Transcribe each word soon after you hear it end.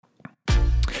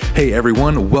Hey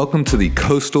everyone, welcome to the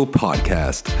Coastal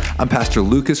Podcast. I'm Pastor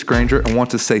Lucas Granger and want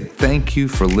to say thank you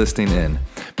for listening in.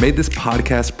 May this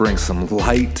podcast bring some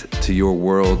light to your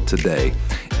world today.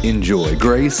 Enjoy.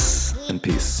 Grace and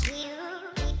peace.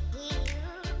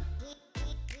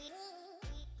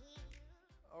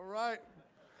 All right.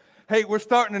 Hey, we're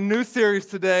starting a new series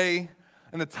today,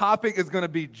 and the topic is going to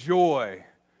be joy.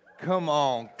 Come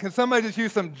on. Can somebody just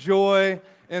use some joy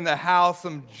in the house,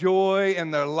 some joy in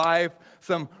their life,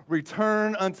 some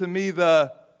return unto me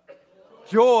the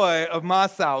joy of my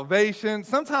salvation?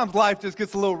 Sometimes life just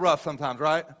gets a little rough sometimes,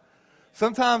 right?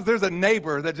 Sometimes there's a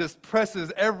neighbor that just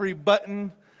presses every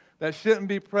button that shouldn't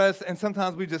be pressed, and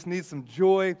sometimes we just need some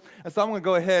joy. And so I'm going to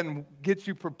go ahead and get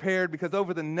you prepared, because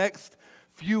over the next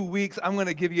few weeks, I'm going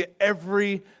to give you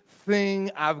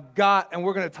everything I've got, and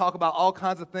we're going to talk about all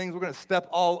kinds of things. We're going to step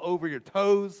all over your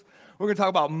toes. We're going to talk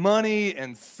about money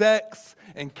and sex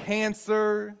and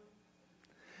cancer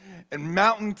and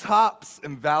mountaintops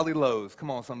and valley lows. Come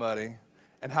on, somebody.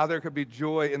 And how there could be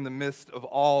joy in the midst of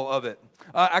all of it.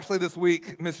 Actually, this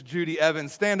week, Miss Judy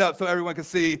Evans, stand up so everyone can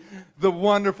see the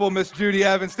wonderful Miss Judy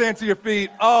Evans. Stand to your feet.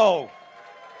 Oh,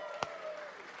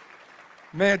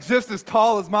 man, just as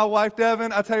tall as my wife,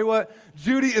 Devin. I tell you what,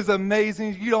 Judy is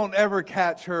amazing. You don't ever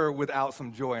catch her without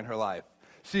some joy in her life.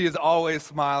 She is always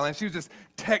smiling. She just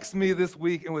texted me this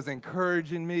week and was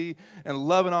encouraging me and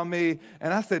loving on me.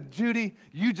 And I said, Judy,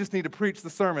 you just need to preach the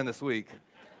sermon this week.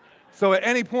 So at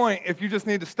any point, if you just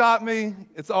need to stop me,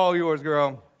 it's all yours,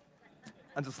 girl.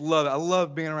 I just love it. I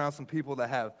love being around some people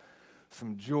that have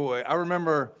some joy. I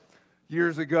remember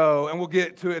years ago, and we'll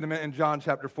get to it in a minute in John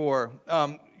chapter 4.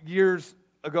 Years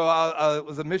ago, I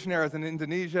was a missionary. I was in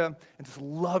Indonesia and just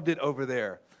loved it over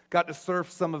there. Got to surf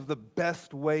some of the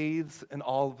best waves in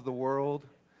all of the world,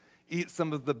 eat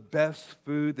some of the best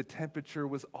food. The temperature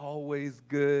was always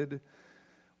good,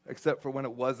 except for when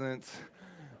it wasn't.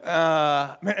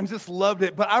 Man, just loved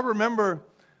it. But I remember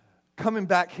coming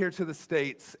back here to the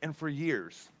States, and for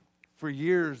years,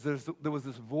 there was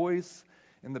this voice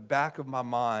in the back of my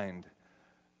mind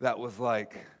that was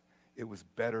like, it was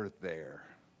better there.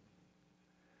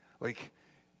 Like,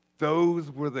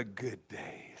 those were the good days.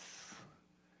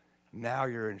 Now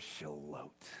you're in Charlotte.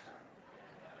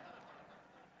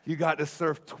 You got to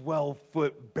surf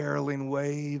 12-foot barreling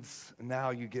waves.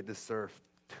 Now you get to surf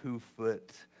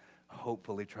 2-foot,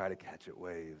 hopefully try to catch it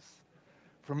waves.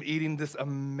 From eating this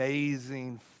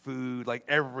amazing food, like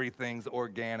everything's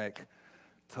organic,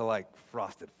 to like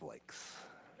Frosted Flakes.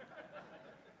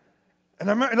 And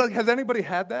I remember, like, has anybody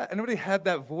had that? Anybody had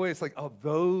that voice like, oh,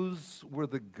 those were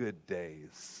the good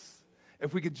days?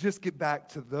 If we could just get back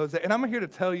to those. And I'm here to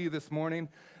tell you this morning,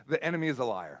 the enemy is a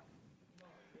liar.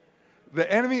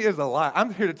 The enemy is a liar.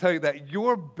 I'm here to tell you that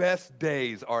your best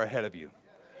days are ahead of you.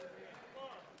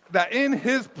 That in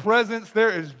his presence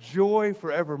there is joy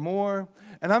forevermore.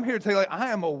 And I'm here to tell you, like, I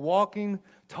am a walking,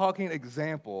 talking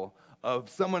example of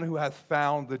someone who has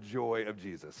found the joy of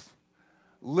Jesus.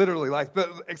 Literally,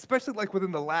 especially like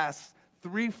within the last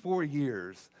 3-4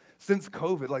 years since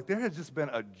COVID, like there has just been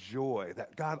a joy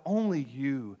that God, only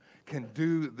you can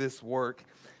do this work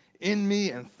in me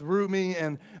and through me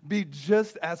and be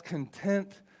just as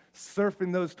content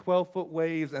surfing those 12-foot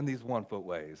waves and these 1-foot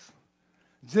waves.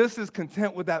 Just as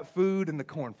content with that food and the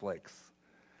cornflakes.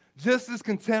 Just as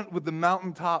content with the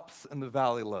mountaintops and the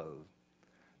valley lows.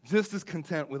 Just as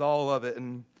content with all of it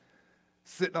and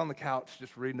sitting on the couch,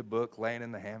 just reading a book, laying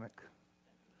in the hammock.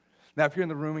 Now, if you're in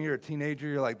the room and you're a teenager,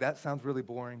 you're like, that sounds really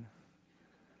boring.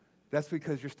 That's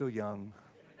because you're still young.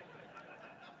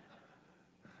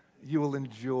 You will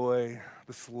enjoy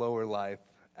the slower life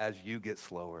as you get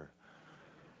slower.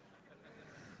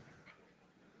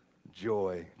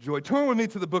 Joy. Turn with me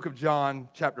to the book of John,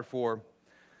 chapter 4.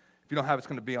 If you don't have it, it's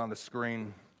going to be on the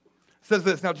screen. It says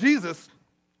this, now Jesus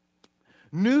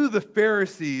knew the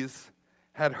Pharisees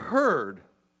had heard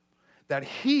that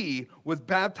he was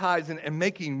baptizing and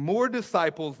making more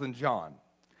disciples than John.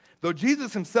 Though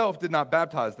Jesus himself did not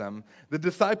baptize them, the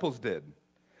disciples did.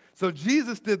 So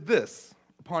Jesus did this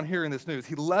upon hearing this news.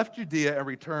 He left Judea and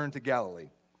returned to Galilee.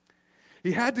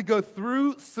 He had to go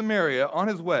through Samaria on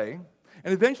his way,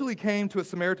 and eventually came to a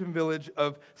Samaritan village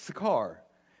of Sychar,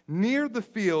 near the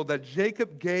field that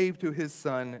Jacob gave to his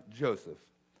son Joseph.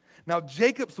 Now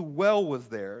Jacob's well was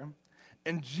there,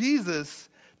 and Jesus,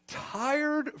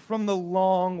 tired from the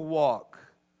long walk,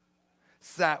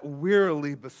 sat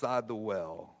wearily beside the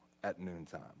well at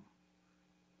noontime.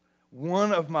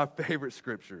 One of my favorite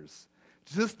scriptures,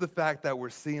 just the fact that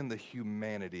we're seeing the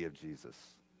humanity of Jesus.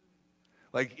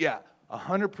 Like, yeah,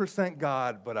 100%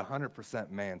 God, but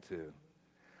 100% man too.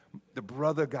 The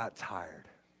brother got tired.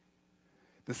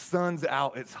 The sun's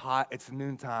out, it's hot, it's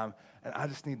noontime, and I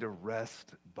just need to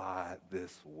rest by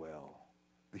this well.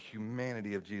 The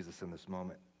humanity of Jesus in this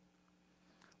moment.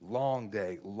 Long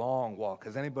day, long walk.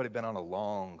 Has anybody been on a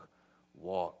long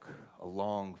walk, a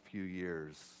long few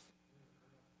years?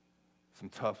 Some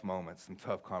tough moments, some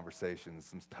tough conversations,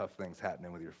 some tough things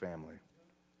happening with your family.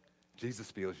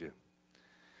 Jesus feels you.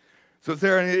 So it's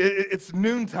there, and it's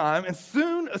noontime, and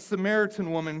soon a Samaritan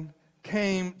woman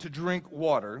came to drink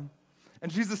water,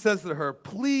 and Jesus says to her,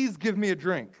 "Please give me a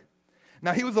drink."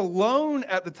 Now, he was alone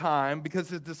at the time because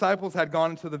his disciples had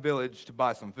gone into the village to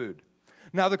buy some food.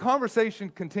 Now, the conversation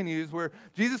continues where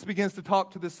Jesus begins to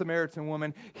talk to this Samaritan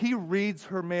woman. He reads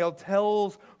her mail,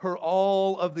 tells her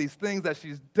all of these things that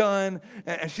she's done,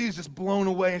 and she's just blown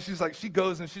away. And she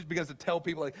goes and she begins to tell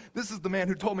people, like, this is the man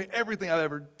who told me everything I've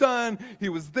ever done. He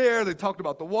was there. They talked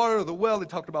about the water, the well. They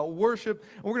talked about worship.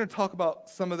 And we're going to talk about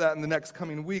some of that in the next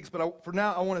coming weeks. But for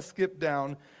now, I want to skip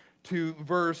down to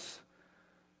verse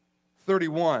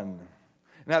 31.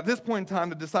 Now, at this point in time,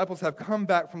 the disciples have come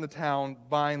back from the town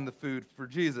buying the food for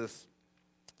Jesus.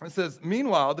 It says,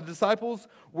 meanwhile, the disciples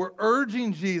were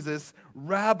urging Jesus,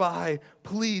 "Rabbi,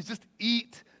 please, just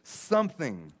eat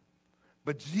something."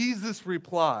 But Jesus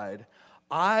replied,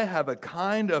 "I have a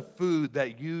kind of food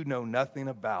that you know nothing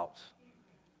about."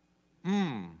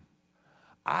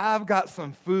 I've got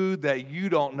some food that you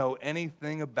don't know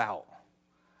anything about.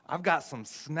 I've got some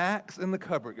snacks in the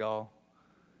cupboard, y'all.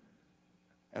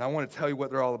 And I want to tell you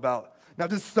what they're all about. Now,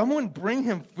 did someone bring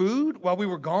him food while we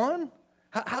were gone?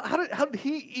 How did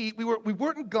he eat? We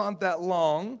weren't gone that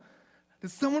long.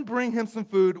 Did someone bring him some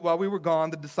food while we were gone?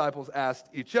 The disciples asked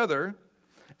each other.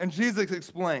 And Jesus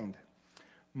explained,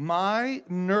 "My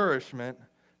nourishment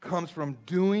comes from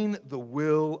doing the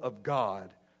will of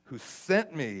God who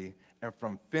sent me and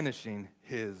from finishing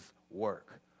his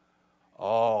work."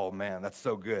 Oh, man, that's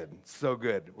so good. So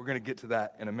good. We're going to get to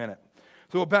that in a minute.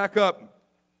 So we'll back up.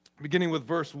 Beginning with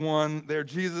verse 1, there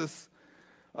Jesus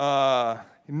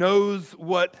knows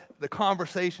what the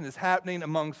conversation is happening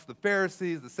amongst the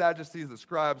Pharisees, the Sadducees, the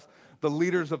scribes, the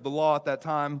leaders of the law at that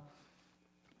time.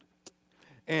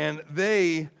 And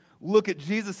they look at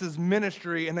Jesus'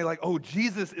 ministry and they're like, oh,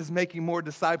 Jesus is making more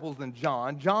disciples than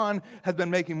John. John has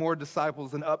been making more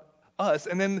disciples than us.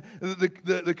 And then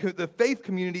the faith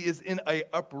community is in an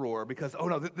uproar because, oh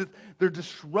no, they're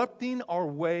disrupting our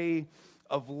way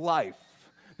of life.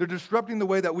 They're disrupting the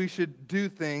way that we should do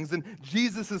things, and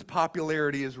Jesus'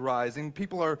 popularity is rising.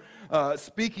 People are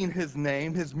speaking his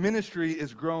name. His ministry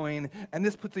is growing, and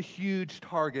this puts a huge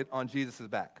target on Jesus'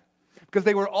 back. Because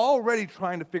they were already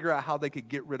trying to figure out how they could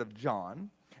get rid of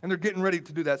John, and they're getting ready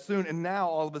to do that soon, and now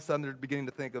all of a sudden they're beginning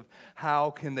to think of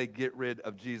how can they get rid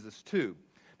of Jesus too.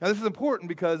 Now this is important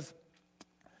because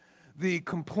the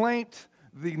complaint,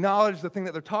 the knowledge, the thing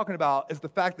that they're talking about is the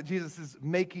fact that Jesus is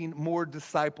making more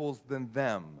disciples than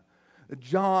them.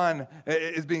 John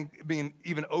is being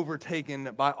even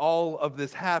overtaken by all of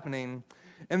this happening.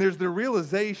 And there's the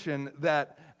realization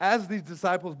that as these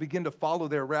disciples begin to follow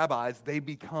their rabbis, they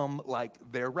become like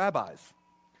their rabbis.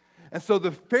 And so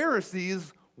the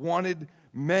Pharisees wanted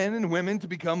men and women to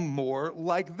become more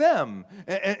like them.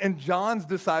 And John's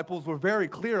disciples were very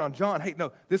clear on John, hey,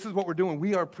 no, this is what we're doing.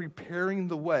 We are preparing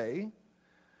the way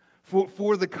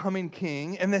for the coming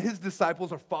king, and then his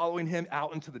disciples are following him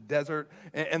out into the desert,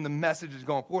 and the message is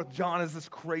going forth. John is this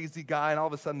crazy guy, and all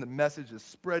of a sudden the message is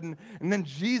spreading, and then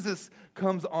Jesus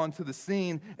comes onto the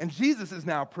scene, and Jesus is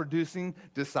now producing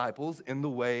disciples in the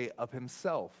way of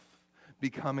himself,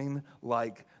 becoming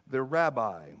like their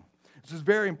rabbi. This is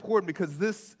very important because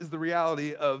this is the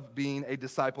reality of being a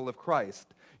disciple of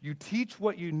Christ. You teach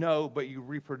what you know, but you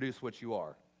reproduce what you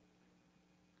are.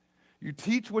 You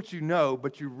teach what you know,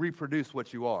 but you reproduce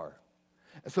what you are.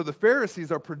 And so the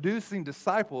Pharisees are producing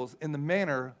disciples in the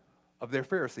manner of their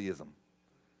Phariseeism.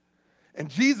 And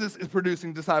Jesus is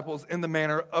producing disciples in the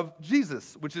manner of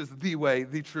Jesus, which is the way,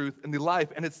 the truth, and the life.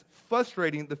 And it's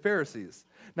frustrating the Pharisees.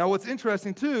 Now, what's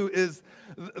interesting, too, is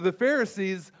the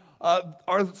Pharisees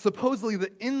are supposedly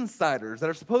the insiders that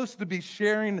are supposed to be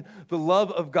sharing the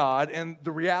love of God and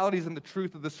the realities and the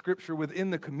truth of the Scripture within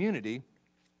the community.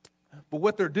 But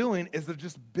what they're doing is they're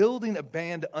just building a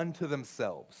band unto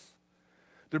themselves.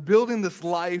 They're building this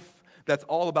life that's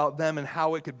all about them and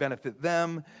how it could benefit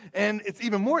them. And it's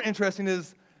even more interesting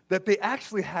is that they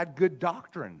actually had good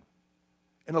doctrine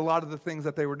in a lot of the things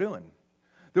that they were doing.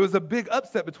 There was a big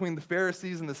upset between the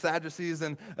Pharisees and the Sadducees,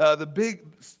 and the big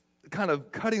kind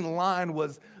of cutting line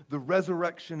was the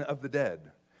resurrection of the dead.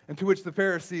 And to which the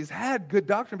Pharisees had good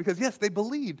doctrine because, yes, they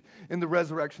believed in the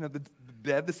resurrection of the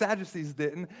dead. The Sadducees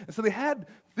didn't. And so they had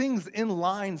things in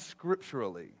line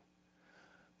scripturally.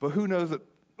 But who knows that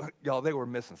y'all, they were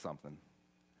missing something.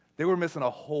 They were missing a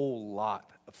whole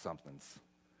lot of somethings.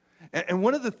 And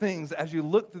one of the things, as you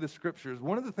look through the scriptures,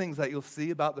 one of the things that you'll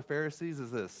see about the Pharisees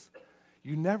is this.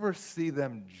 You never see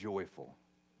them joyful.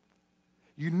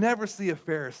 You never see a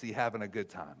Pharisee having a good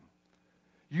time.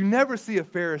 You never see a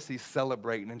Pharisee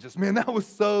celebrating and just, man, that was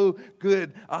so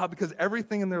good. Because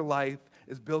everything in their life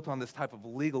is built on this type of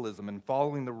legalism and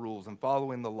following the rules and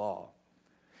following the law.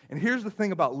 And here's the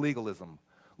thing about legalism.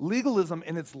 Legalism,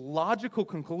 in its logical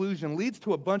conclusion, leads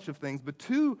to a bunch of things, but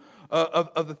two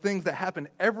of the things that happen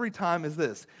every time is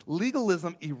this.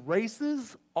 Legalism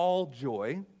erases all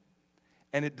joy,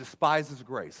 and it despises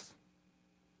grace.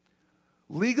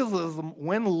 Legalism,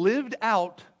 when lived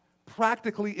out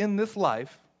practically in this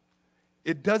life,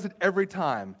 it does it every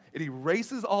time. It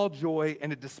erases all joy,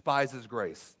 and it despises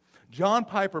grace. John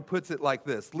Piper puts it like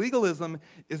this. Legalism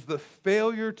is the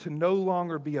failure to no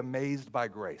longer be amazed by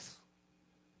grace.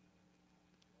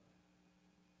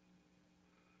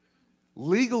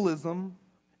 Legalism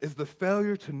is the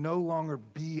failure to no longer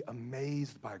be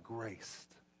amazed by grace.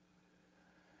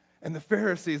 And the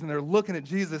Pharisees, and they're looking at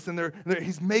Jesus, and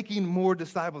he's making more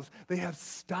disciples. They have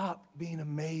stopped being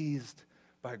amazed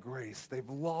by grace. They've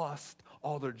lost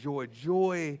all their joy.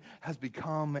 Joy has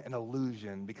become an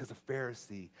illusion because a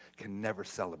Pharisee can never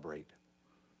celebrate.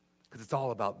 Because it's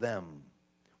all about them.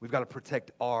 We've got to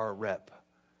protect our rep.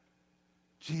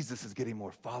 Jesus is getting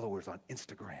more followers on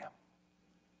Instagram.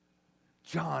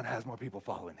 John has more people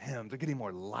following him. They're getting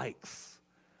more likes.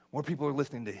 More people are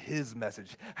listening to his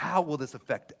message. How will this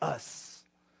affect us?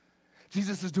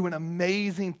 Jesus is doing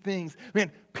amazing things.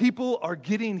 Man, people are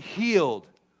getting healed.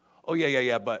 Oh,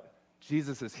 yeah, but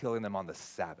Jesus is healing them on the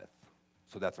Sabbath.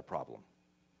 So that's a problem.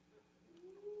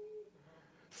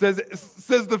 Says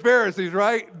the Pharisees,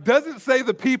 right? Doesn't say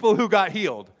the people who got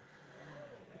healed.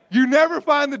 You never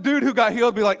find the dude who got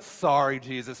healed be like, sorry,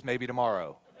 Jesus, maybe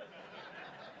tomorrow.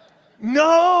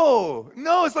 No,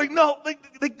 it's like, no,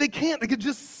 they can't. They can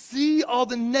just see all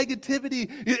the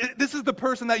negativity. This is the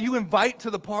person that you invite to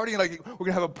the party, and like, we're going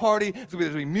to have a party. There's going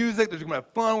to be music. There's going to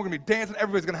have fun. We're going to be dancing.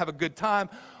 Everybody's going to have a good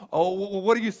time. Oh,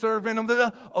 what are you serving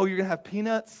them? Oh, you're going to have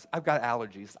peanuts? I've got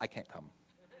allergies. I can't come.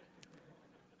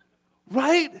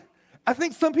 Right? I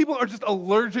think some people are just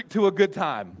allergic to a good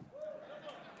time.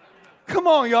 Come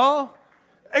on, y'all.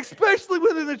 Especially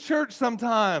within the church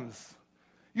sometimes.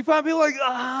 You find people like,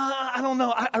 I don't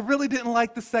know. I really didn't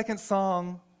like the second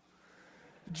song.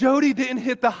 Jody didn't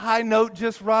hit the high note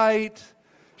just right.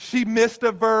 She missed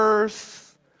a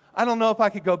verse. I don't know if I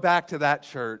could go back to that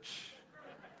church.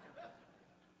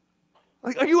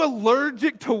 Like, are you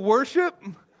allergic to worship?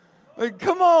 Like,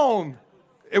 come on.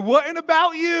 It wasn't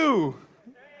about you.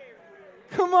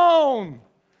 Come on.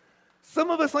 Some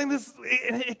of us like this,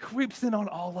 it creeps in on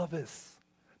all of us.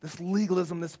 This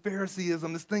legalism, this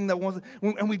Phariseeism, this thing that wants,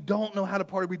 and we don't know how to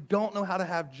party. We don't know how to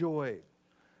have joy.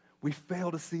 We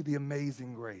fail to see the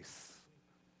amazing grace.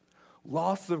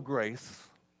 Loss of grace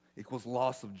equals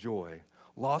loss of joy.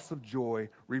 Loss of joy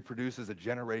reproduces a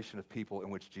generation of people in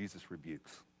which Jesus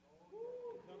rebukes.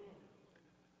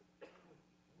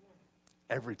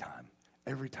 Every time.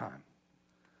 And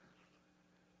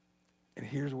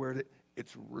here's where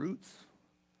its roots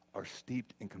are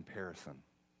steeped in comparison.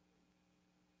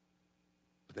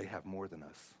 They have more than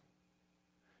us.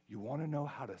 You want to know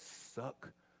how to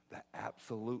suck the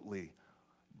absolutely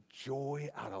joy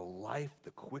out of life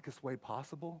the quickest way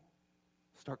possible?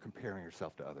 Start comparing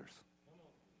yourself to others.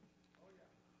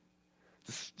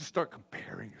 Just start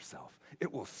comparing yourself.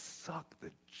 It will suck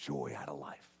the joy out of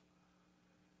life.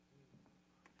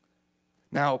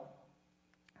 Now,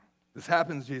 this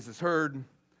happens, Jesus heard.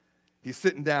 He's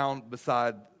sitting down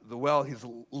beside the well. He's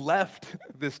left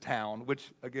this town,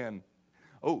 which, again,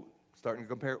 starting to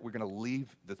compare. We're going to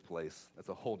leave this place. That's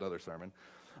a whole other sermon.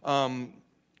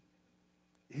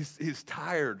 He's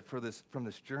tired from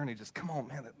this journey. Just, come on,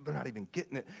 man, they're not even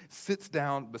getting it. Sits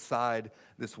down beside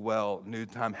this well, noon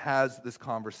time, has this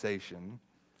conversation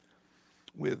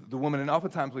with the woman. And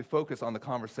oftentimes we focus on the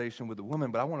conversation with the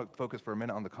woman, but I want to focus for a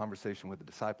minute on the conversation with the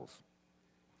disciples.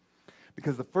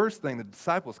 Because the first thing, the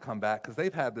disciples come back, because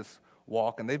they've had this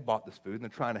walk and they've bought this food, and they're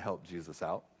trying to help Jesus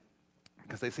out.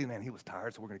 Because they see, man, he was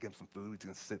tired, so we're going to give him some food. He's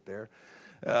going to sit there.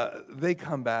 They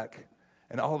come back,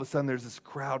 and all of a sudden there's this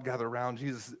crowd gathered around.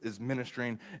 Jesus is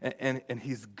ministering, and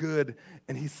he's good.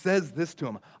 And he says this to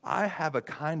him, I have a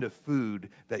kind of food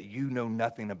that you know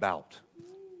nothing about.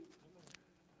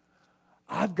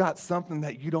 I've got something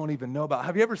that you don't even know about.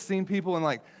 Have you ever seen people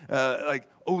and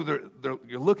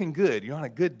you're looking good. You're on a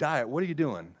good diet. What are you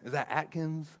doing? Is that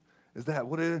Atkins? Is that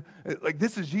what it is? Like,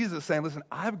 this is Jesus saying, listen,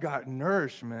 I've got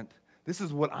nourishment This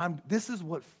is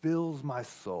what fills my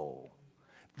soul.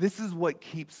 This is what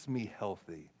keeps me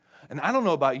healthy. And I don't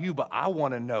know about you, but I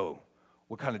want to know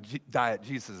what kind of diet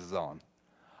Jesus is on.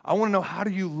 I want to know, how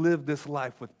do you live this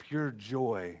life with pure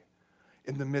joy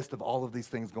in the midst of all of these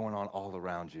things going on all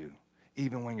around you,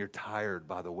 even when you're tired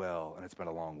by the well and it's been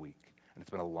a long week and it's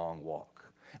been a long walk.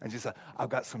 And just, I've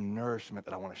got some nourishment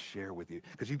that I want to share with you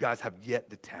because you guys have yet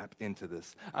to tap into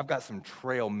this. I've got some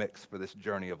trail mix for this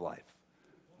journey of life.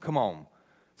 Come on,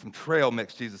 some trail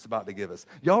mix Jesus is about to give us.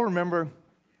 Y'all remember,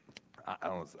 I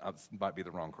don't know, this might be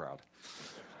the wrong crowd.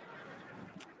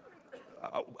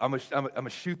 I'm gonna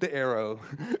shoot the arrow.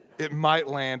 It might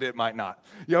land, it might not.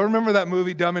 Y'all remember that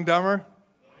movie, Dumb and Dumber?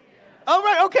 Oh,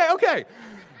 right, okay.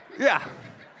 Yeah.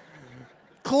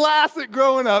 Classic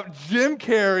growing up, Jim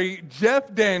Carrey,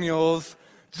 Jeff Daniels,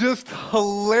 just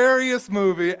hilarious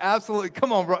movie. Absolutely.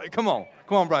 Come on,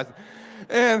 Bryson.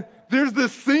 And there's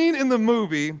this scene in the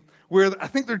movie where I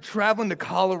think they're traveling to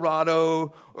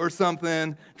Colorado or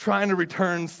something, trying to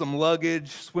return some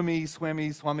luggage, swimmy,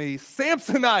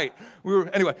 Samsonite.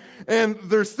 Anyway, and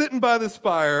they're sitting by this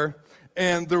fire,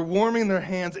 and they're warming their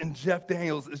hands, and Jeff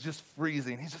Daniels is just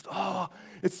freezing. He's just, oh,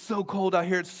 it's so cold out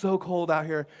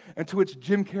here. And to which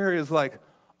Jim Carrey is like,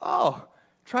 oh,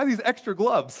 try these extra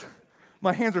gloves.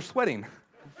 My hands are sweating.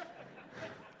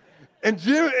 And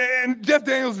Jeff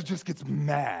Daniels just gets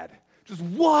mad. Just,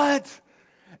 what?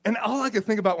 And all I could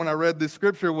think about when I read this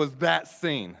scripture was that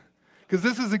scene. Because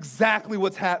this is exactly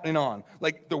what's happening on.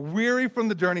 Like, they're weary from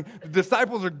the journey. The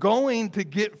disciples are going to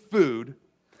get food.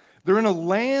 They're in a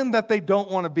land that they don't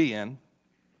want to be in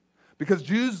because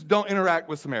Jews don't interact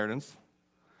with Samaritans.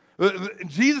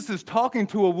 Jesus is talking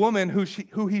to a woman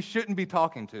who he shouldn't be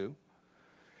talking to.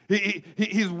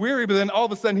 He's weary, but then all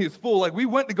of a sudden he's full. Like, we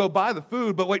went to go buy the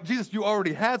food, but wait, Jesus, you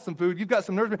already had some food. You've got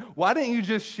some nourishment. Why didn't you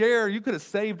just share? You could have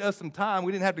saved us some time.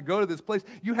 We didn't have to go to this place.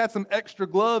 You had some extra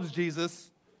gloves,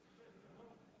 Jesus.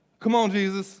 Come on,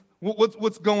 Jesus.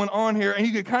 What's going on here? And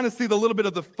you can kind of see the little bit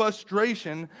of the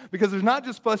frustration, because there's not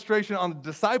just frustration on the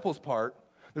disciples' part.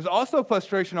 There's also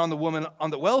frustration on the woman on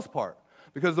the well's part.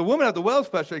 Because the woman at the well is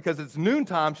frustrated because it's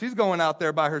noontime. She's going out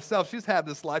there by herself. She's had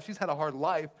this life. She's had a hard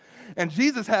life. And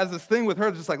Jesus has this thing with her,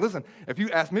 just like, listen, if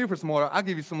you ask me for some water, I'll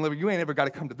give you some liver. You ain't ever got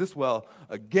to come to this well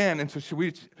again. And so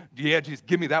Jesus,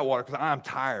 give me that water, because I'm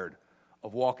tired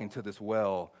of walking to this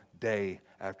well day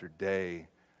after day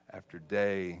after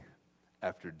day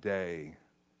after day.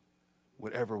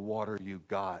 Whatever water you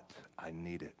got, I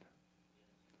need it.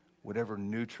 Whatever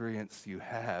nutrients you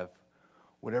have,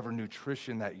 whatever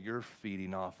nutrition that you're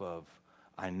feeding off of,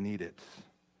 I need it.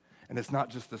 And it's not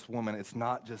just this woman, it's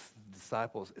not just the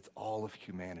disciples, it's all of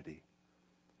humanity.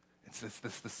 It's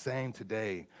the same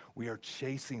today. We are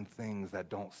chasing things that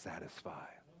don't satisfy.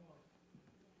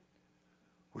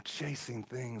 We're chasing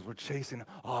things,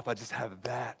 if I just have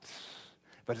that,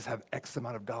 if I just have X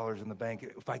amount of dollars in the bank,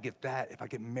 if I get that, if I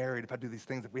get married, if I do these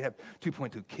things, if we have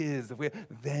 2.2 kids,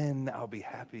 then I'll be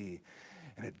happy.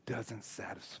 And it doesn't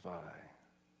satisfy.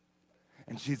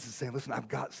 And Jesus is saying, listen, I've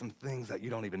got some things that you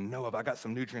don't even know of. I got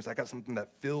some nutrients. I got something that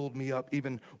filled me up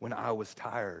even when I was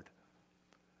tired.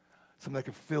 Something that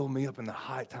could fill me up in the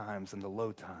high times and the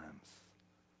low times.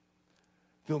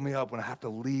 Fill me up when I have to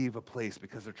leave a place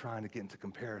because they're trying to get into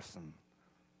comparison.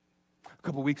 A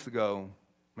couple weeks ago,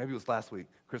 maybe it was last week,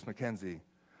 Chris McKenzie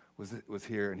was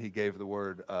here, and he gave the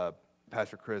word,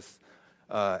 Pastor Chris,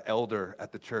 elder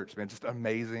at the church. Man, just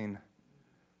amazing.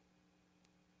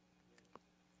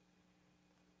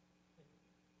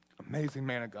 Amazing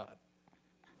man of God.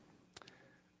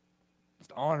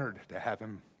 Just honored to have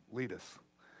him lead us.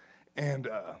 And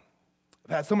I've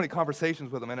had so many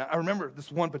conversations with him. And I remember this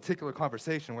one particular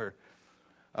conversation where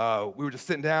we were just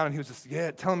sitting down, and he was just,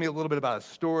 telling me a little bit about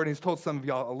his story. And he's told some of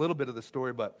y'all a little bit of the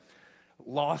story, but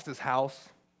lost his house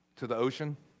to the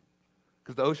ocean,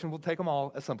 because the ocean will take them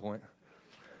all at some point.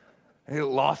 And he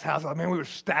lost house. I mean, we were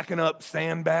stacking up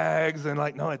sandbags, and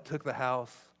no, it took the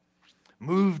house.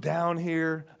 Moved down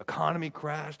here, economy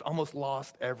crashed, almost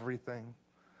lost everything.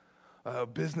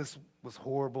 Business was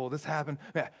horrible. This happened.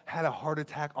 Man, had a heart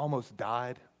attack, almost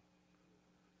died.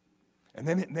 And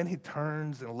then he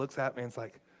turns and looks at me and it's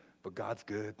like, but God's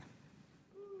good.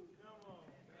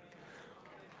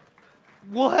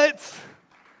 What?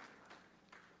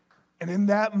 And in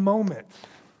that moment,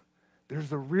 there's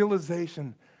the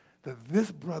realization that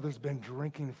this brother's been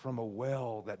drinking from a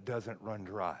well that doesn't run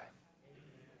dry.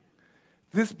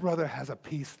 This brother has a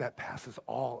peace that passes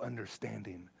all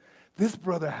understanding. This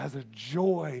brother has a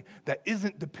joy that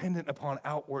isn't dependent upon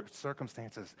outward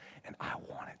circumstances, and I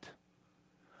want it.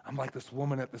 I'm like this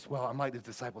woman at this well. I'm like these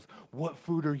disciples. What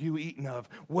food are you eating of?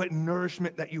 What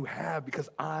nourishment that you have? Because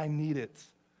I need it.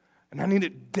 And I need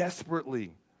it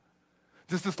desperately.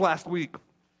 Just this last week,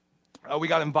 we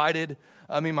got invited.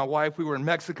 Me and my wife, we were in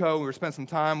Mexico. We were spending some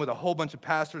time with a whole bunch of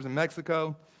pastors in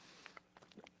Mexico.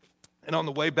 And on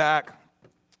the way back,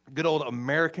 good old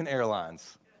American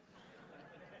Airlines.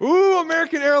 Ooh,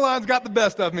 American Airlines got the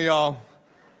best of me, y'all.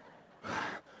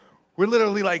 We're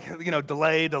literally like,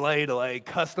 delay,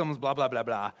 customs, blah, blah, blah,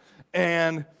 blah.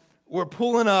 And we're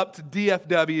pulling up to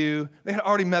DFW. They had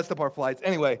already messed up our flights.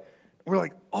 Anyway, we're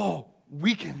like, oh,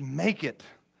 we can make it.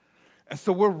 And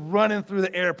so we're running through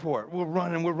the airport. We're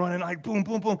running, like boom,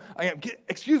 boom, boom.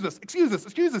 Excuse us.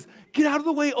 Get out of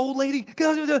the way, old lady.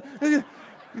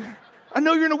 I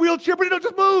know you're in a wheelchair, but don't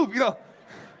just move,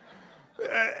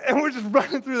 And we're just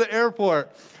running through the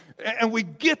airport. And we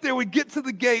get there, we get to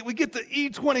the gate, we get to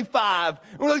E25.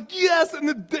 And we're like, yes,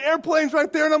 and the airplane's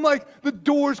right there. And I'm like, the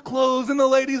door's closed. And the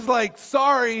lady's like,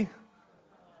 sorry.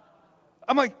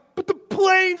 I'm like, but the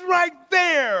plane's right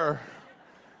there.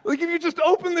 Like, if you just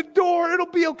open the door, it'll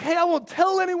be okay. I won't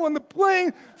tell anyone the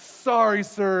plane. Sorry,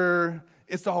 sir,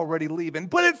 it's already leaving.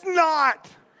 But it's not.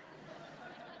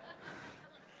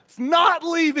 It's not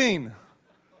leaving.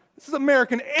 This is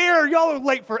American Air. Y'all are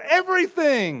late for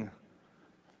everything.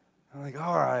 I'm like,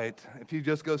 all right, if you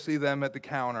just go see them at the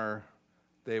counter,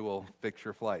 they will fix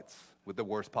your flights with the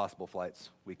worst possible flights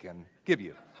we can give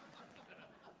you.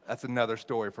 That's another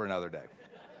story for another day.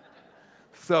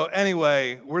 So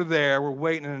anyway, we're there. We're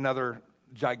waiting in another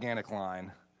gigantic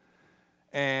line.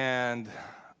 And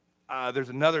there's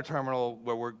another terminal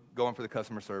where we're going for the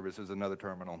customer service. There's another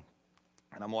terminal.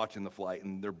 And I'm watching the flight,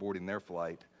 and they're boarding their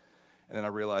flight. And then I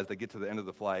realize they get to the end of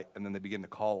the flight, and then they begin to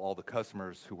call all the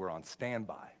customers who were on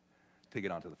standby to get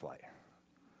onto the flight.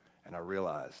 And I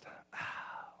realized,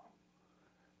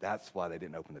 that's why they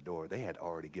didn't open the door. They had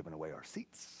already given away our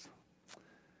seats.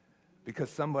 Because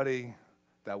somebody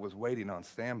that was waiting on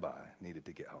standby needed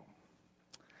to get home.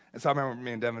 And so I remember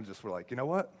me and Devin just were like, you know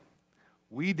what?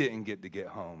 We didn't get to get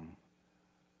home,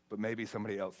 but maybe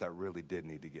somebody else that really did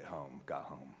need to get home got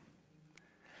home.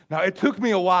 Now, it took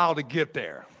me a while to get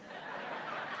there.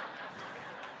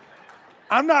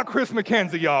 I'm not Chris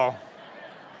McKenzie, y'all.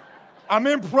 I'm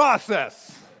in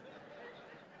process.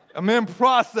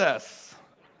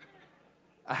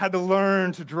 I had to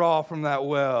learn to draw from that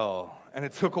well, and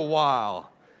it took a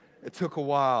while.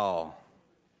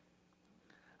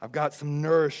 I've got some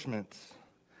nourishment.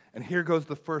 And here goes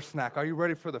the first snack. Are you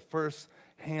ready for the first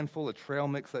handful of trail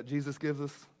mix that Jesus gives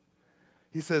us?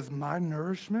 He says, my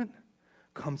nourishment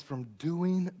comes from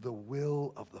doing the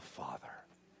will of the Father.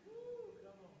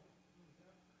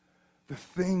 The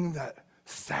thing that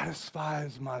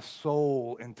satisfies my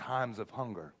soul in times of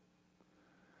hunger.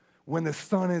 When the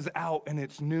sun is out and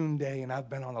it's noonday and I've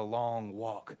been on a long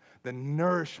walk, the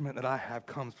nourishment that I have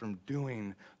comes from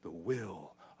doing the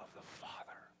will of the Father.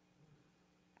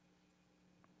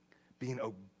 Being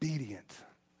obedient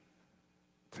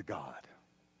to God.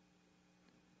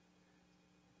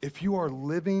 If you are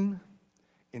living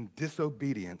in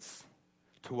disobedience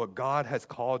to what God has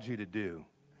called you to do,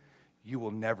 you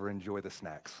will never enjoy the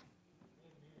snacks.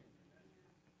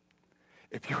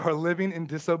 If you are living in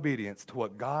disobedience to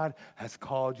what God has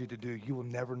called you to do, you will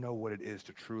never know what it is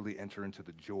to truly enter into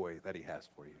the joy that he has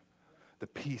for you, the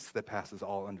peace that passes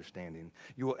all understanding.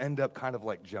 You will end up kind of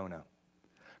like Jonah.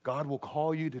 God will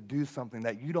call you to do something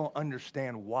that you don't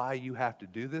understand why you have to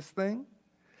do this thing,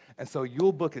 and so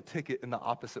you'll book a ticket in the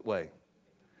opposite way.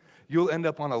 You'll end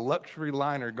up on a luxury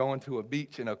liner going to a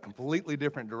beach in a completely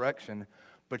different direction,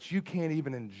 but you can't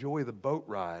even enjoy the boat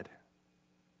ride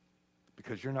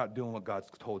because you're not doing what God's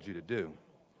told you to do.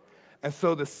 And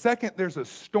so the second there's a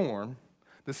storm,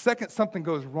 the second something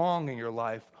goes wrong in your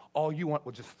life, all you want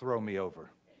will just throw me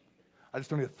over. I just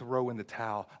don't need to throw in the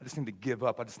towel. I just need to give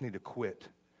up. I just need to quit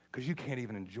because you can't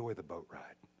even enjoy the boat ride.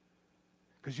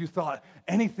 Because you thought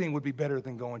anything would be better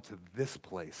than going to this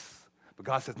place. But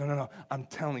God says, no, I'm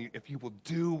telling you, if you will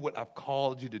do what I've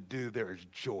called you to do, there is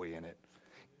joy in it,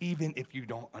 even if you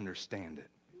don't understand it.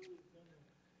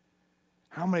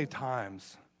 How many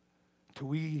times do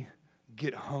we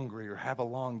get hungry or have a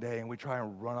long day and we try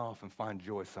and run off and find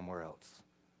joy somewhere else?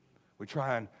 We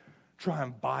try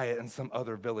and buy it in some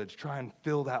other village, try and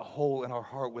fill that hole in our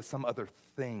heart with some other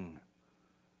thing,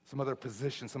 some other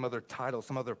position, some other title,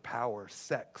 some other power,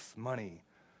 sex, money,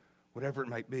 whatever it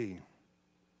might be.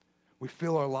 We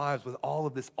fill our lives with all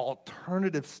of this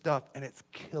alternative stuff, and it's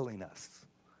killing us.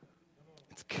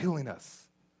 It's killing us.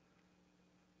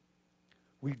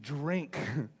 We drink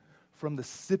from the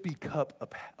sippy cup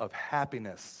of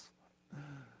happiness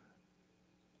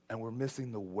and we're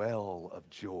missing the well of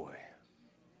joy.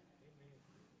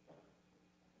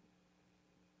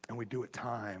 And we do it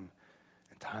time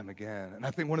and time again. And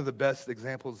I think one of the best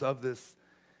examples of this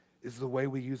is the way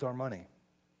we use our money.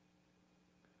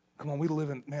 Come on, we live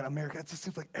in, America, it just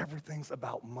seems like everything's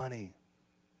about money.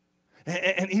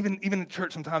 And even in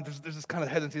church sometimes there's this kind of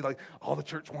hesitancy, like, all the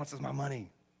church wants is my money.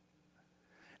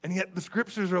 And yet the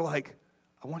scriptures are like,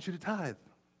 I want you to tithe.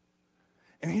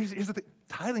 And here's the thing,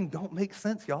 tithing don't make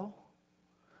sense, y'all.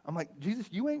 I'm like, Jesus,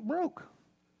 you ain't broke.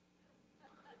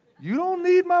 You don't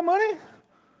need my money.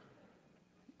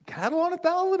 Cattle on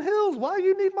 1,000 hills, why do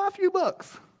you need my few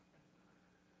bucks?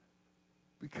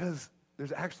 Because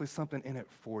there's actually something in it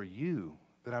for you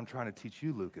that I'm trying to teach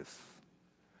you, Lucas.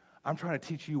 I'm trying to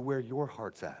teach you where your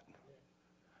heart's at.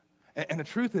 And the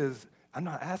truth is, I'm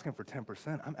not asking for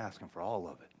 10%, I'm asking for all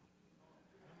of it.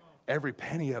 Every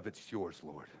penny of it's yours,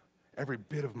 Lord. Every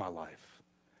bit of my life.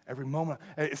 Every moment.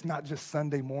 It's not just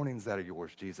Sunday mornings that are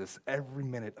yours, Jesus. Every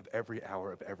minute of every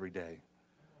hour of every day.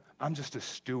 I'm just a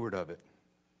steward of it.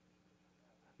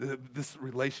 This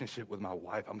relationship with my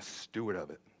wife, I'm a steward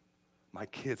of it. My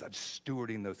kids, I'm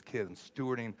stewarding those kids. I'm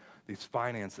stewarding these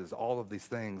finances, all of these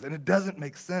things. And it doesn't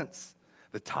make sense.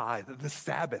 The tithe, the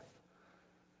Sabbath.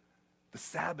 The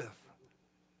Sabbath.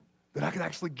 That I could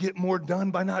actually get more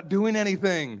done by not doing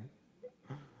anything.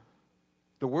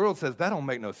 The world says that don't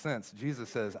make no sense. Jesus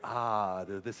says,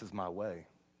 this is my way.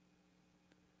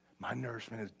 My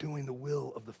nourishment is doing the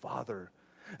will of the Father.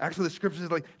 Actually, the scripture is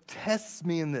like, test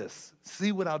me in this.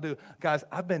 See what I'll do. Guys,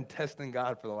 I've been testing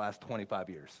God for the last 25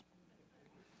 years.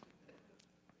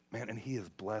 Man, and he has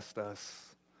blessed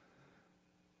us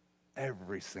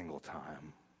every single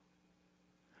time.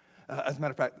 As a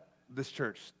matter of fact, this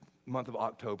church, month of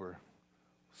October,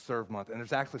 Serve Month, and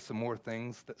there's actually some more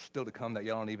things that still to come that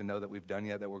y'all don't even know that we've done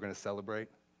yet that we're going to celebrate.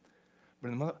 But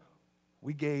in the month,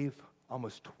 we gave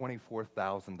almost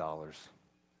 $24,000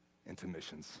 into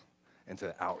missions,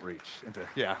 into outreach,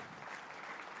 yeah.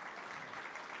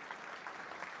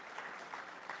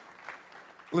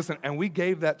 Listen, and we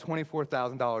gave that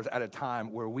 $24,000 at a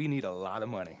time where we need a lot of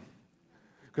money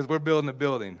because we're building a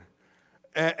building.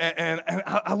 And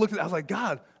I looked at it, I was like,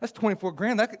 God, that's 24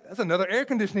 grand. That's another air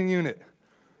conditioning unit.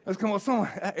 Let's come on,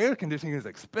 that air conditioning is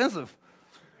expensive.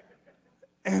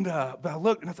 And but I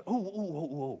looked and I said,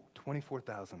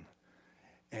 24,000.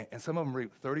 And some of them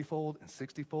reap 30-fold and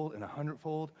 60-fold and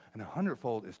 100-fold. And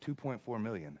 100-fold is 2.4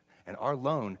 million. And our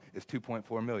loan is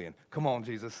 2.4 million. Come on,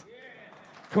 Jesus. Yeah.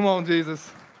 Come on, Jesus.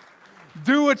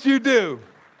 Do what you do.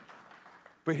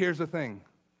 But here's the thing.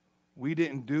 We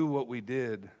didn't do what we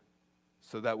did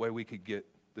so that way we could get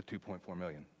the 2.4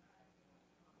 million.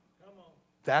 Come on.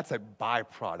 That's a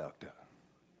byproduct.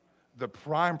 The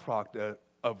prime product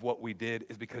of what we did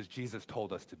is because Jesus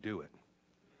told us to do it.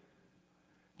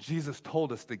 Jesus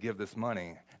told us to give this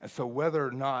money. And so whether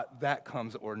or not that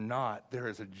comes or not, there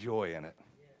is a joy in it.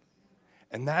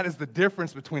 And that is the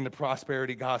difference between the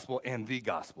prosperity gospel and the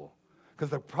gospel. Because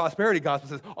the prosperity gospel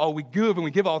says, we give and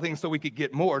we give all things so we could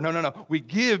get more. No. We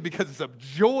give because it's a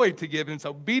joy to give and it's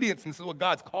obedience and this is what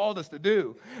God's called us to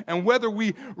do. And whether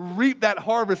we reap that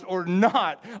harvest or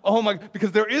not,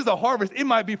 because there is a harvest, it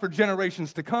might be for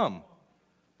generations to come.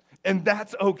 And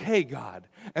that's okay, God.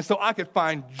 And so I could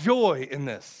find joy in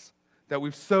this, that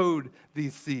we've sowed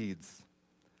these seeds.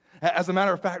 As a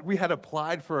matter of fact, we had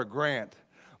applied for a grant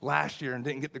last year and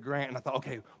didn't get the grant. And I thought,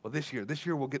 okay, well, this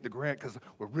year we'll get the grant because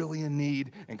we're really in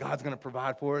need and God's going to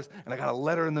provide for us. And I got a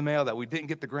letter in the mail that we didn't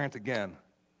get the grant again.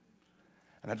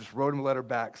 And I just wrote him a letter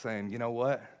back saying, you know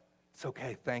what? It's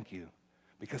okay, thank you,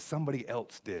 because somebody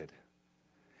else did.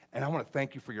 And I want to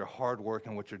thank you for your hard work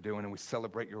and what you're doing, and we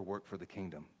celebrate your work for the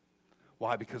kingdom.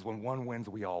 Why? Because when one wins,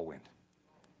 we all win.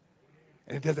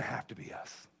 And it doesn't have to be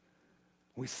us.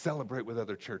 We celebrate with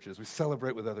other churches. We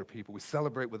celebrate with other people. We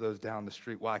celebrate with those down the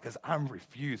street. Why? Because I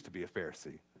refuse to be a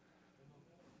Pharisee.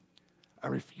 I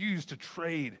refuse to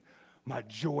trade my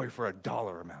joy for a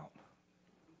dollar amount.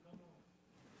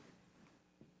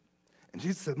 And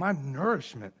Jesus said, my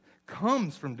nourishment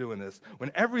comes from doing this.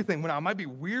 When I might be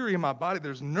weary in my body,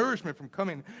 there's nourishment from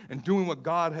coming and doing what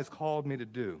God has called me to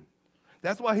do.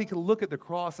 That's why he could look at the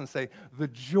cross and say, the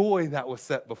joy that was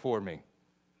set before me.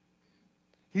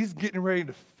 He's getting ready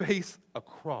to face a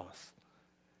cross.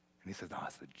 And he says, no,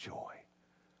 it's the joy.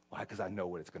 Why? Because I know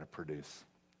what it's going to produce.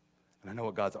 And I know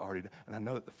what God's already done. And I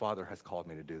know that the Father has called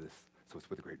me to do this. So it's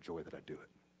with great joy that I do it.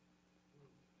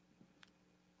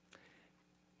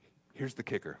 Here's the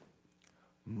kicker.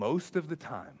 Most of the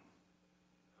time,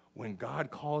 when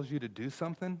God calls you to do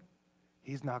something,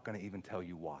 he's not going to even tell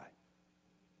you why.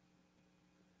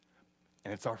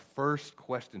 And it's our first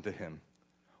question to him.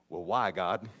 Well, why,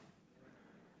 God?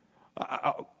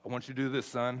 I want you to do this,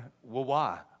 son. Well,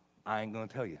 why? I ain't going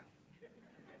to tell you.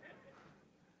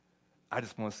 I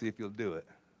just want to see if you'll do it.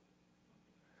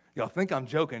 Y'all think I'm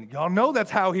joking. Y'all know that's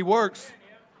how he works.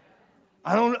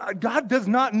 God does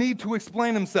not need to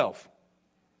explain himself.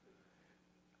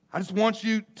 I just want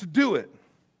you to do it.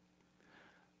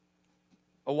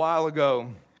 A while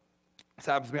ago, this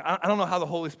happens to me. I don't know how the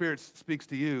Holy Spirit speaks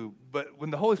to you, but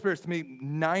when the Holy Spirit's to me,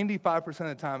 95% of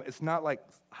the time, it's not like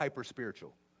hyper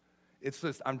spiritual. It's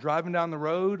just I'm driving down the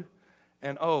road,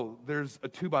 and there's a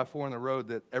 2x4 in the road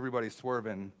that everybody's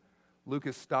swerving.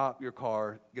 Lucas, stop your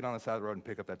car, get on the side of the road, and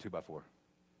pick up that 2x4.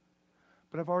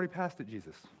 But I've already passed it,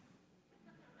 Jesus.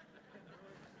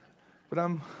 But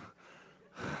I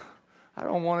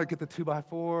don't want to get the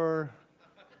 2x4.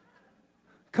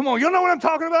 Come on, you know what I'm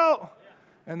talking about?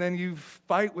 And then you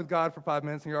fight with God for 5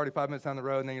 minutes, and you're already 5 minutes down the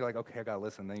road, and then you're like, okay, I got to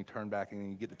listen. Then you turn back, and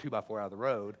then you get the 2x4 out of the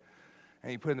road,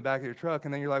 and you put it in the back of your truck,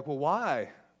 and then you're like, well, why?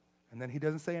 And then he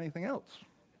doesn't say anything else.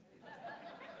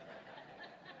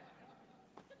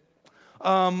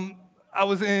 I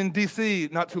was in D.C.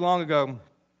 not too long ago,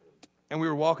 and we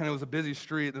were walking. It was a busy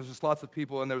street. There was just lots of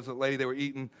people, and there was a lady. They were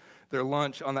eating their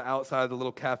lunch on the outside of the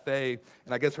little cafe,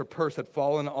 and I guess her purse had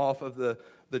fallen off of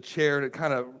the chair, and it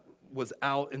kind of was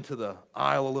out into the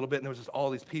aisle a little bit, and there was just all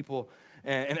these people,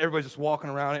 and everybody's just walking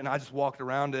around it, and I just walked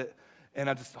around it, and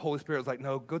the Holy Spirit was like,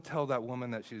 no, go tell that woman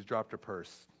that she's dropped her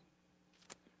purse.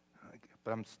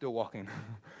 But I'm still walking.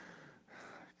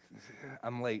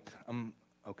 I'm late.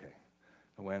 Okay.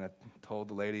 I went, I told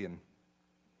the lady, and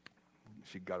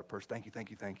she got her purse. Thank you,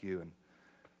 and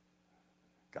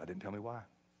God didn't tell me why.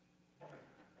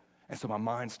 And so my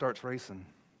mind starts racing.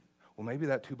 Well, maybe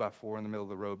that 2x4 in the middle of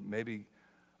the road, maybe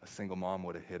a single mom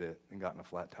would have hit it and gotten a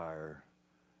flat tire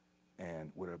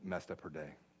and would have messed up her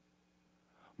day.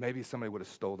 Maybe somebody would have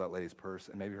stole that lady's purse,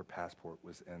 and maybe her passport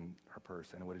was in her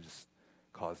purse, and it would have just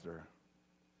caused her.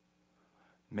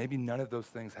 Maybe none of those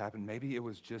things happened. Maybe it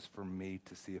was just for me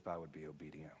to see if I would be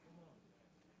obedient.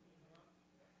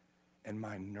 And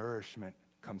my nourishment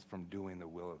comes from doing the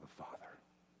will of the Father.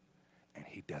 And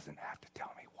he doesn't have to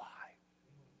tell me why.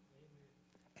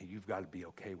 And you've got to be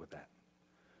okay with that.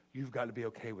 You've got to be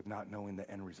okay with not knowing the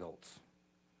end results.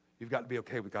 You've got to be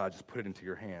okay with God just put it into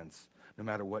your hands. No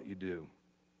matter what you do,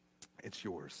 it's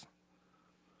yours.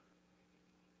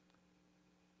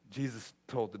 Jesus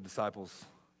told the disciples,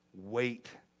 wait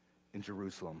in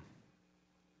Jerusalem.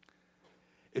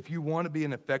 If you want to be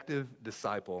an effective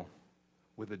disciple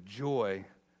with a joy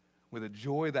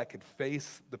that could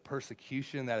face the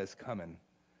persecution that is coming,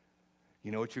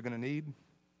 you know what you're going to need?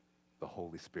 The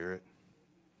Holy Spirit.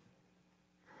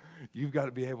 You've got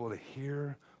to be able to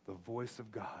hear the voice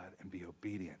of God and be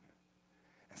obedient.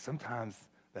 And sometimes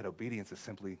that obedience is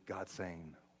simply God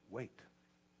saying, wait.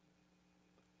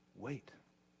 Wait.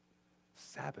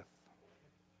 Sabbath.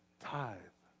 Tithe.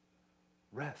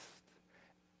 Rest.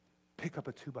 Pick up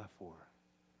a 2x4.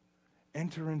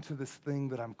 Enter into this thing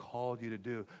that I'm called you to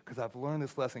do. Because I've learned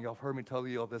this lesson. Y'all have heard me tell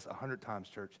you all this 100 times,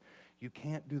 church. You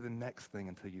can't do the next thing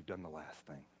until you've done the last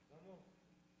thing.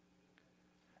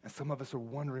 And some of us are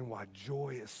wondering why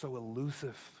joy is so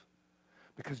elusive.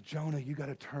 Because Jonah, you got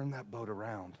to turn that boat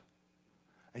around.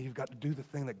 And you've got to do the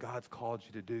thing that God's called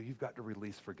you to do. You've got to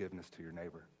release forgiveness to your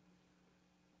neighbor.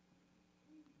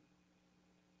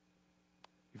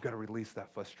 You've got to release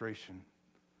that frustration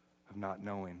of not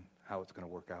knowing how it's going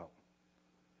to work out.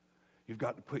 You've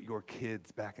got to put your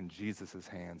kids back in Jesus'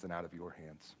 hands and out of your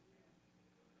hands.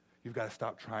 You've got to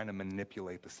stop trying to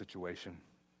manipulate the situation.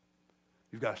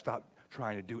 You've got to stop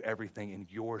trying to do everything in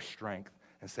your strength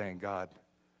and saying, God,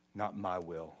 not my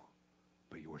will,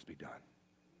 but yours be done.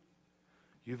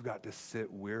 You've got to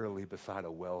sit wearily beside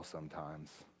a well sometimes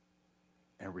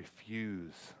and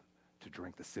refuse to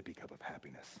drink the sippy cup of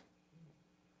happiness.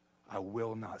 I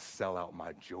will not sell out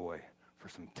my joy for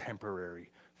some temporary,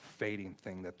 fading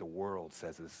thing that the world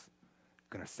says is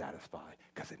going to satisfy,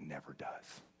 because it never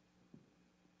does.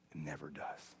 It never does.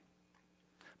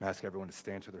 I'm going to ask everyone to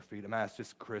stand to their feet. I'm going to ask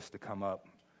just Chris to come up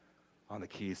on the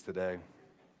keys today.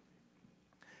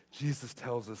 Jesus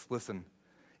tells us, listen,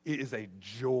 it is a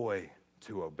joy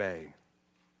to obey.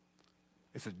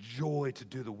 It's a joy to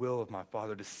do the will of my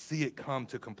Father, to see it come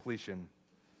to completion.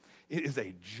 It is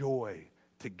a joy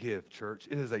to give, church.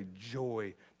 It is a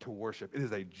joy to worship. It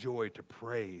is a joy to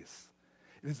praise.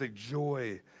 It is a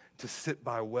joy to sit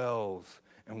by wells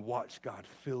and watch God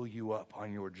fill you up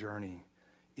on your journey,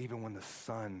 even when the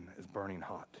sun is burning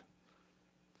hot.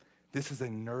 This is a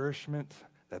nourishment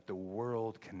that the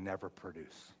world can never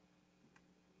produce.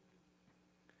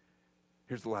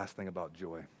 Here's the last thing about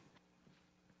joy.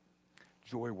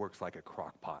 joy works like a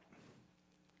crock pot.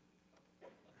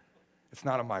 It's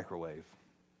not a microwave.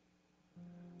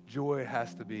 Joy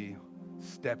has to be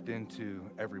stepped into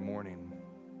every morning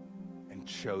and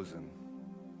chosen.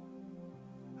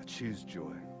 I choose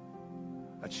joy.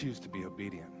 I choose to be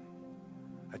obedient.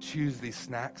 I choose these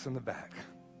snacks in the back.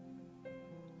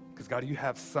 Because God, you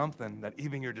have something that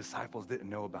even your disciples didn't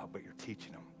know about, but you're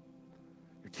teaching them.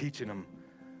 You're teaching them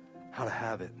how to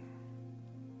have it.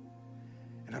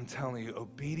 And I'm telling you,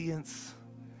 obedience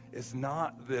is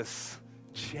not this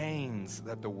chains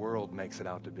that the world makes it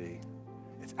out to be.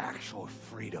 It's actual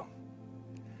freedom.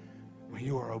 When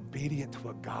you are obedient to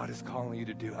what God is calling you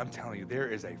to do, I'm telling you, there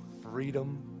is a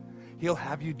freedom. He'll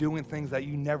have you doing things that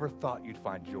you never thought you'd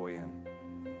find joy in.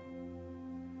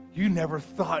 You never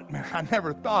thought, man, I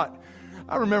never thought.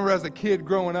 I remember as a kid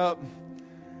growing up,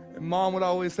 and Mom would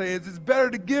always say, it's better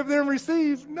to give than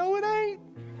receive. No, it ain't.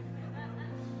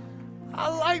 I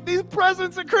like these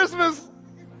presents at Christmas.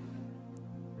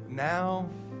 Now,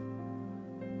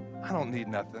 I don't need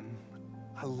nothing.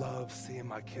 I love seeing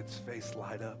my kid's face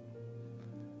light up.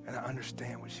 And I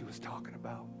understand what she was talking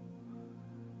about.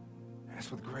 And it's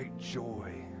with great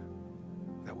joy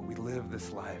that we live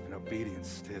this life in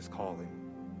obedience to his calling.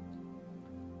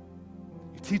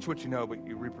 You teach what you know, but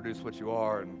you reproduce what you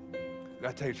are. And I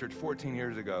gotta tell you, church, 14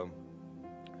 years ago,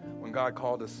 when God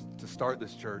called us to start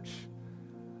this church,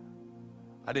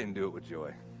 I didn't do it with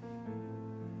joy.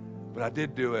 But I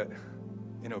did do it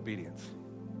in obedience.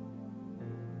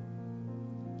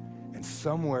 And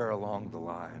somewhere along the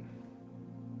line,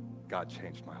 God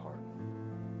changed my heart.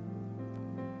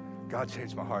 God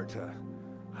changed my heart to,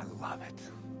 I love it.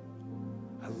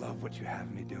 I love what you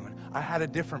have me doing. I had a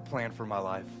different plan for my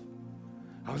life.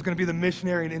 I was going to be the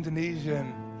missionary in Indonesia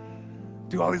and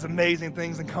do all these amazing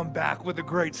things and come back with the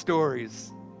great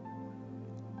stories.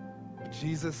 But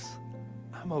Jesus,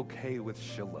 I'm okay with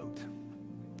Shalot.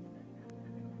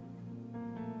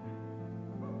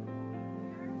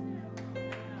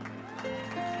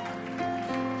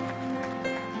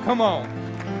 Come on.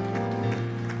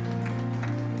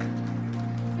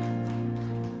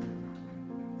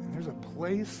 And there's a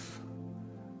place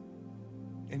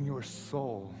in your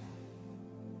soul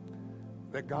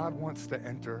that God wants to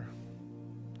enter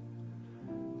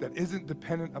that isn't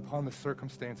dependent upon the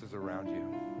circumstances around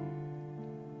you,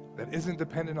 that isn't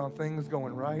dependent on things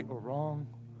going right or wrong,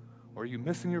 or you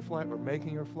missing your flight or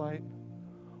making your flight,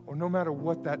 or no matter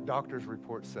what that doctor's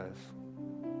report says.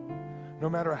 No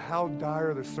matter how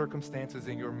dire the circumstances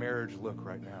in your marriage look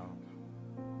right now,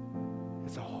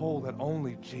 it's a hole that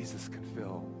only Jesus can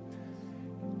fill.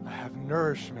 I have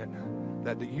nourishment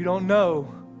that you don't know,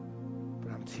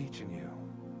 but I'm teaching you,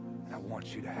 and I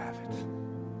want you to have it.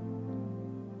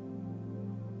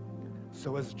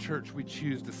 So as a church, we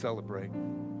choose to celebrate.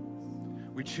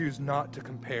 We choose not to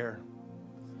compare.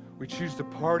 We choose to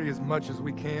party as much as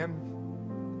we can.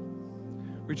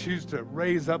 We choose to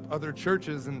raise up other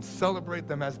churches and celebrate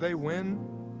them as they win.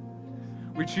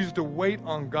 We choose to wait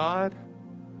on God.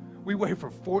 We wait for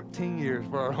 14 years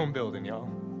for our home building, y'all.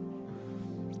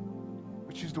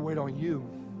 We choose to wait on you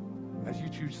as you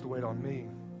choose to wait on me,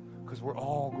 because we're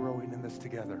all growing in this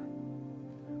together,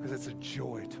 because it's a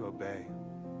joy to obey.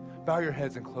 Bow your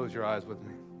heads and close your eyes with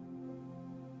me.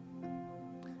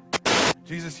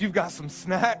 Jesus, you've got some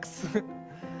snacks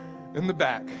in the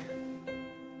back.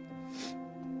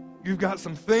 You've got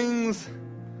some things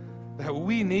that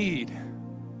we need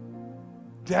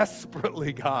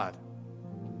desperately, God.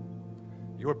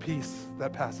 Your peace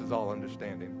that passes all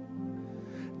understanding.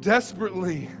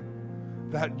 Desperately,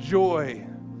 that joy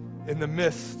in the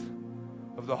midst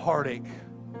of the heartache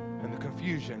and the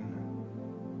confusion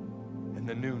and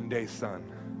the noonday sun.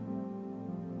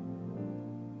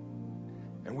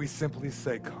 And we simply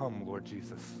say, come, Lord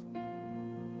Jesus.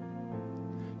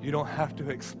 You don't have to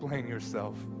explain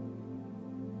yourself.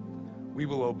 We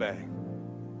will obey,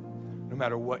 no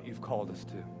matter what you've called us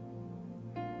to.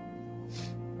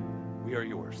 We are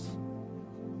yours.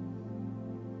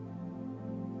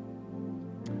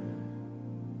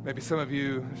 Maybe some of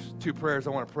you, there's two prayers I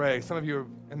want to pray. Some of you are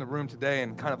in the room today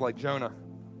and kind of like Jonah.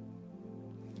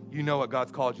 You know what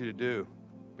God's called you to do,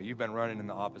 but you've been running in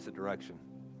the opposite direction.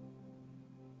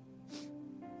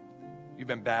 You've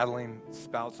been battling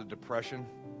spouts of depression.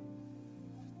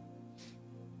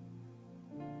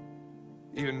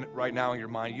 Even right now in your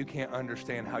mind, you can't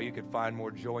understand how you could find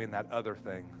more joy in that other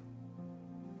thing.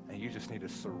 And you just need to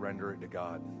surrender it to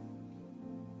God.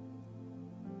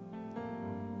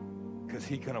 Because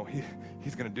he's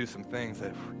gonna do some things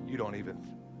that you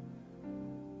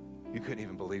couldn't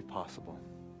even believe possible.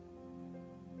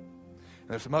 And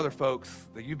there's some other folks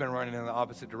that you've been running in the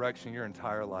opposite direction your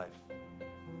entire life.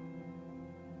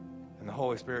 And the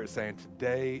Holy Spirit is saying,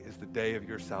 today is the day of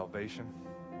your salvation.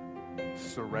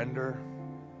 Surrender,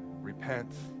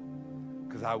 repent,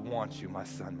 because I want you, my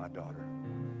son, my daughter.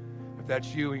 If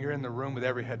that's you and you're in the room with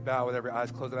every head bowed, with every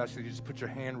eyes closed, I ask you to just put your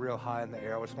hand real high in the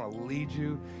air. I just want to lead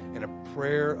you in a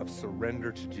prayer of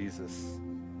surrender to Jesus.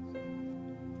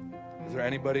 Is there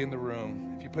anybody in the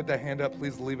room? If you put that hand up,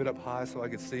 please leave it up high so I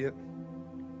can see it.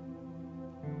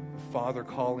 The Father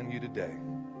calling you today.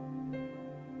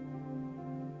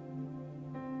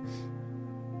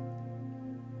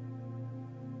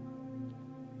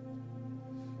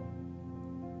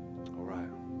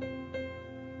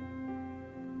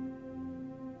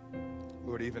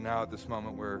 Lord, even now at this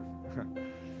moment where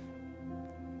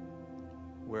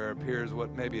it appears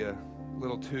what maybe a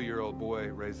little 2-year-old boy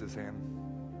raised his hand.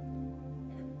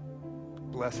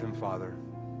 Bless him, Father.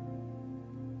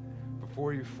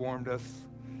 Before you formed us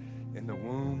in the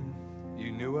womb,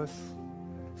 you knew us,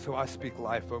 so I speak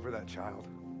life over that child.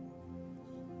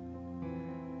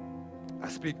 I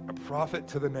speak a prophet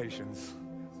to the nations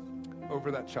over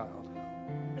that child,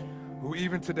 who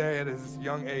even today at his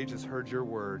young age has heard your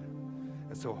word.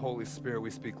 And so, Holy Spirit, we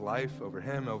speak life over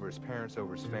him, over his parents,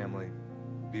 over his family.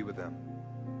 Be with them.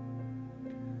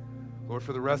 Lord,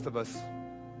 for the rest of us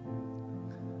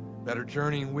that are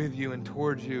journeying with you and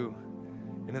towards you,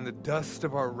 and in the dust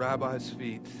of our rabbi's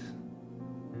feet,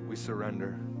 we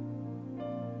surrender.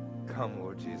 Come,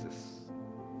 Lord Jesus.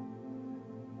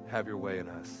 Have your way in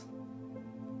us.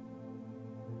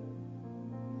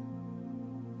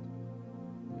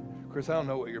 Chris, I don't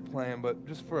know what you're playing, but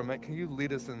just for a minute, can you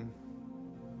lead us in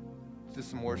just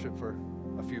some worship for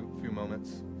a few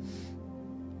moments?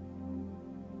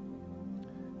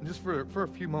 And just for a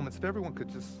few moments, if everyone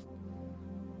could just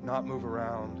not move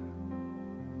around.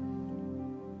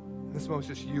 And this moment's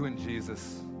just you and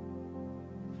Jesus.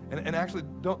 And actually,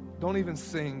 don't even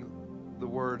sing the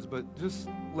words, but just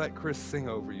let Chris sing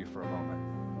over you for a moment.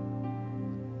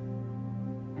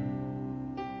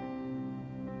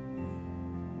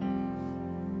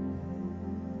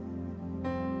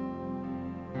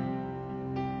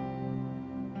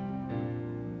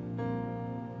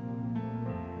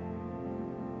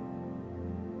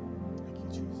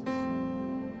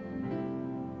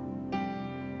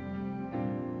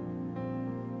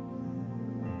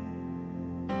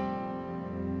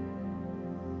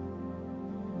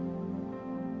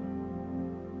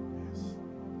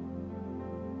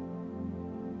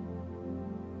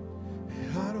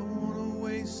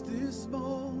 This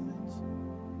moment,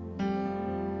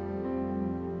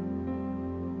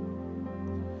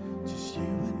 just you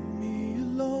and me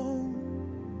alone.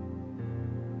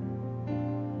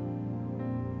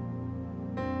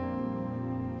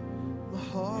 My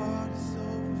heart is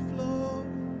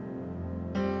overflowing,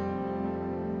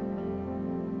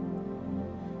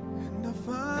 and I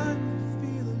finally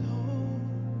feel at home.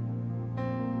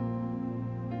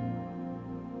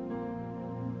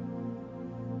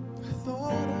 I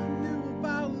thought I knew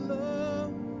about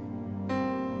love,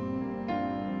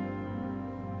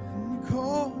 and you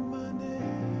called my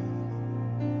name,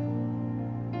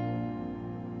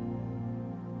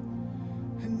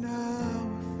 and now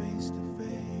we're face to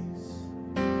face,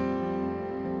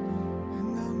 and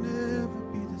I'll never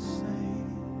be the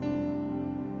same,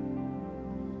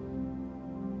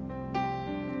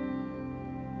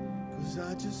 'cause I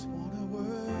just want to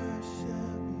worship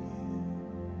you.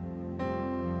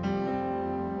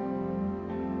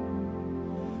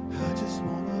 I just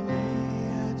want to lay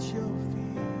at your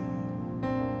feet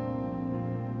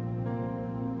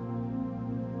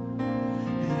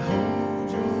and hold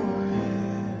your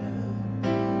hand.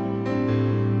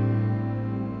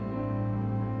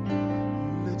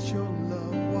 Let your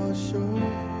love wash over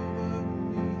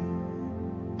me.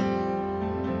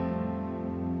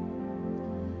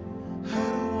 I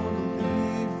don't want to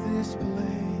leave this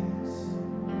place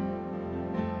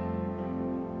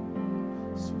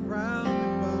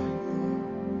surrounded by your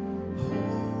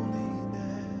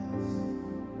holiness.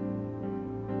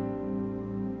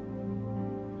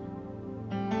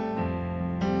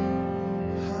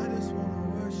 I just want to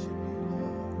worship you,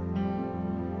 Lord.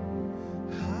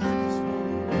 I just want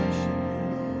to worship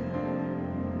you, Lord.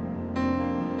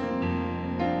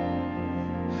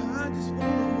 I just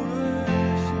want to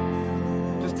worship you,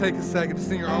 Lord. Just take a second to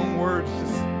sing your own words.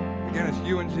 Just again, it's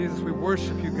you and Jesus. We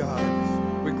worship you, God.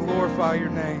 We glorify your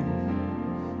name.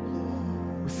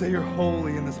 We say you're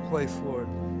holy in this place, Lord.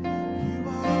 You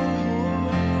are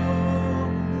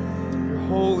holy. You're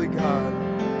holy, God.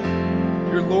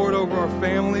 You're Lord over our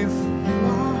families. You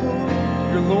are holy.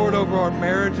 You're Lord over our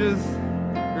marriages.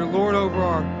 You're Lord over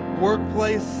our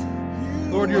workplace.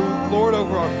 Lord, you're Lord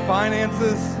over our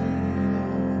finances.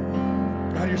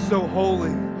 God, you're so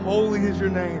holy. Holy is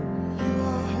your name. You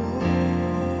are holy.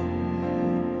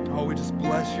 Oh, we just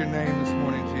bless your name this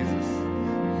morning, Jesus.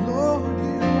 Lord,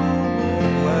 you are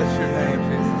worthy. Bless your name,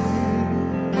 Jesus.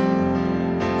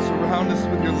 Surround us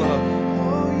with your love.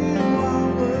 Oh, you are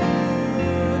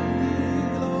worthy,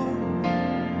 Lord.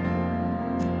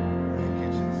 Thank you,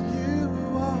 Jesus. You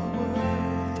are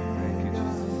worthy. Thank you,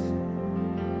 Jesus.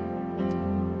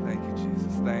 Thank you,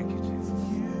 Jesus. Thank you, Jesus.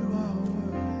 You are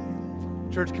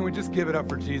worthy. Church, can we just give it up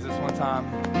for Jesus one time?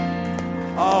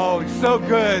 Oh, he's so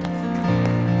good.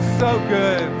 So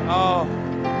good. Oh,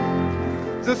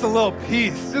 just a little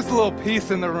peace. Just a little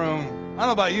peace in the room. I don't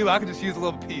know about you, I could just use a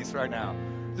little peace right now.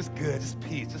 Just good, just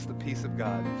peace, just the peace of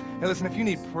God. Hey, listen, if you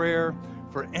need prayer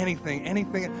for anything,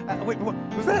 wait,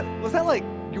 was that like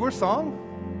your song?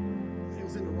 It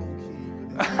was in the wrong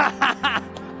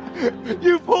key.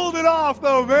 You pulled it off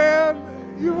though,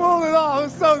 man. You pulled it off. It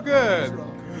was so good.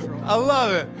 I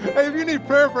love it. Hey, if you need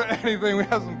prayer for anything, we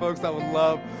have some folks that would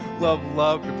love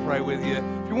to pray with you. If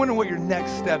you're wondering what your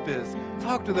next step is,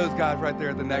 talk to those guys right there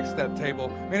at the Next Step table.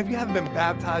 Man, if you haven't been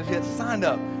baptized yet, sign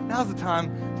up. Now's the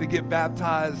time to get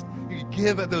baptized. You can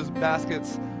give at those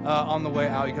baskets on the way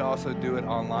out. You can also do it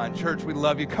online. Church, we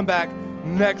love you. Come back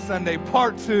next Sunday,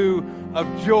 part 2 of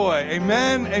Joy.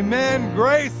 Amen, amen,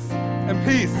 grace and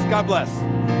peace. God bless.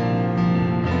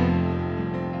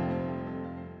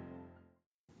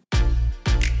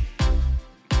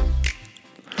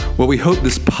 Well, we hope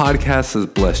this podcast has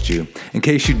blessed you. In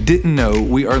case you didn't know,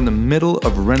 we are in the middle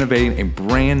of renovating a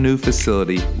brand new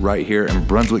facility right here in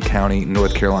Brunswick County,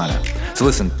 North Carolina. So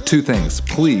listen, 2 things.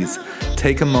 Please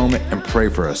take a moment and pray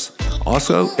for us.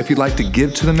 Also, if you'd like to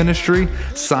give to the ministry,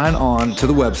 sign on to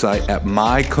the website at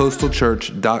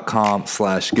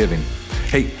mycoastalchurch.com/giving.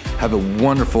 Hey, have a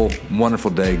wonderful, wonderful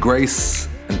day. Grace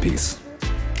and peace.